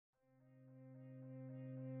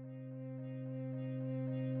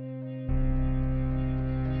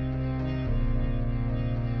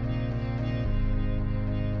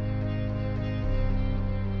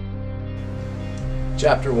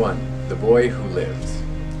Chapter 1. The Boy Who Lived.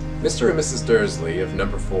 Mr. and Mrs. Dursley of No.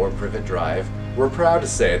 4 Privet Drive were proud to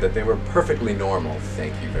say that they were perfectly normal,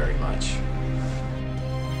 thank you very much.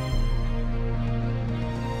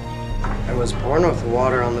 I was born with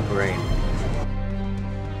water on the brain.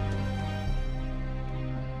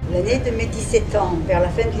 L'année de mes 17 ans, vers la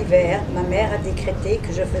fin de l'hiver, ma mère a décrété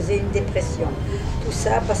que je faisais une dépression. Tout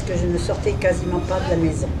ça parce que je ne sortais quasiment pas de la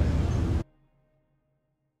maison.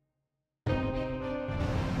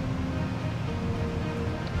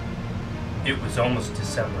 It was almost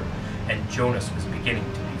December, and Jonas was beginning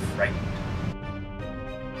to be frightened.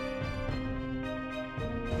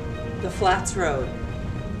 The Flats Road.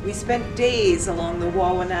 We spent days along the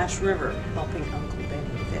Wawanash River helping Uncle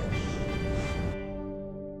Benny fish.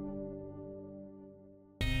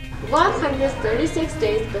 136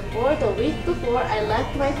 days before the week before I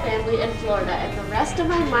left my family in Florida and the rest of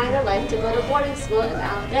my minor life to go to boarding school in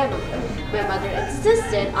Alabama. My mother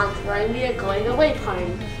insisted on throwing me a going away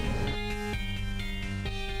party.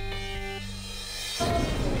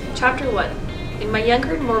 Chapter 1. In my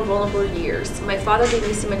younger and more vulnerable years, my father gave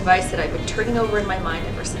me some advice that I've been turning over in my mind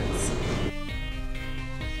ever since.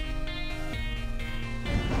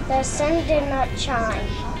 The sun did not shine.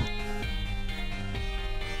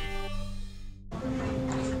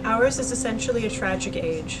 Ours is essentially a tragic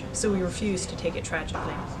age, so we refuse to take it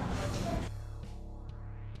tragically.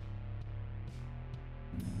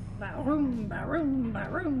 Ba-room, ba-room,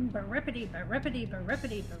 ba-room, ba-rippity, ba-rippity,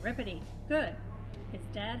 ba-rippity, ba-rippity. Good. His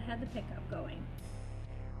dad had the pickup going.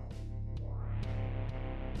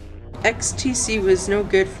 XTC was no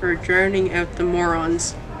good for drowning out the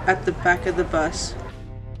morons at the back of the bus.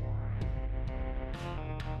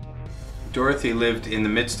 Dorothy lived in the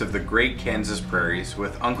midst of the great Kansas prairies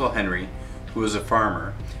with Uncle Henry, who was a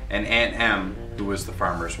farmer, and Aunt Em, who was the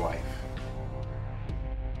farmer's wife.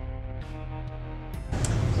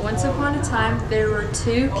 Once upon a time, there were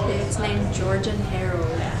two kids named George and Harold.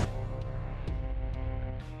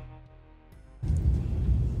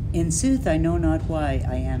 In sooth, I know not why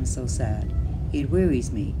I am so sad. It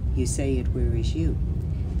wearies me, you say it wearies you.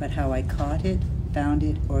 But how I caught it, found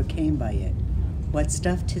it, or came by it, what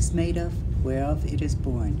stuff 'tis made of, whereof it is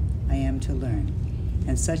born, I am to learn.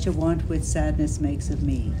 And such a want with sadness makes of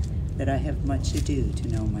me, that I have much ado to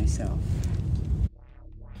know myself.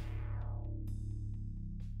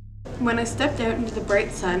 When I stepped out into the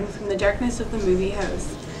bright sun from the darkness of the movie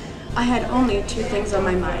house, I had only two things on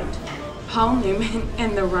my mind: Paul Newman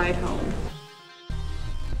and the ride home.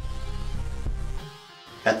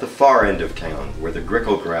 At the far end of town, where the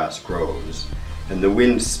grickle grass grows, and the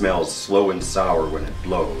wind smells slow and sour when it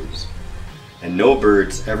blows, and no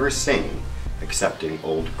birds ever sing excepting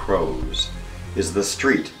old crows, is the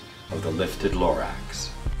street of the lifted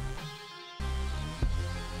Lorax.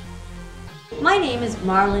 My name is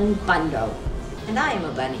Marlon Bundo, and I am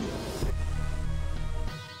a bunny.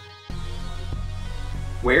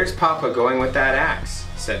 "Where's Papa going with that axe?"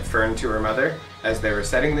 said Fern to her mother as they were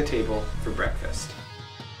setting the table for breakfast.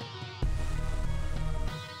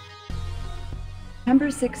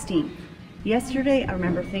 September 16th. Yesterday I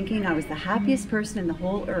remember thinking I was the happiest person in the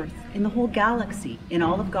whole earth, in the whole galaxy, in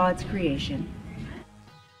all of God's creation.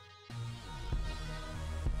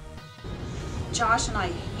 Josh and I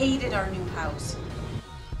hated our new house.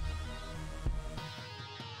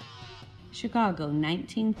 Chicago,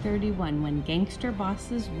 1931, when gangster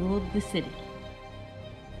bosses ruled the city.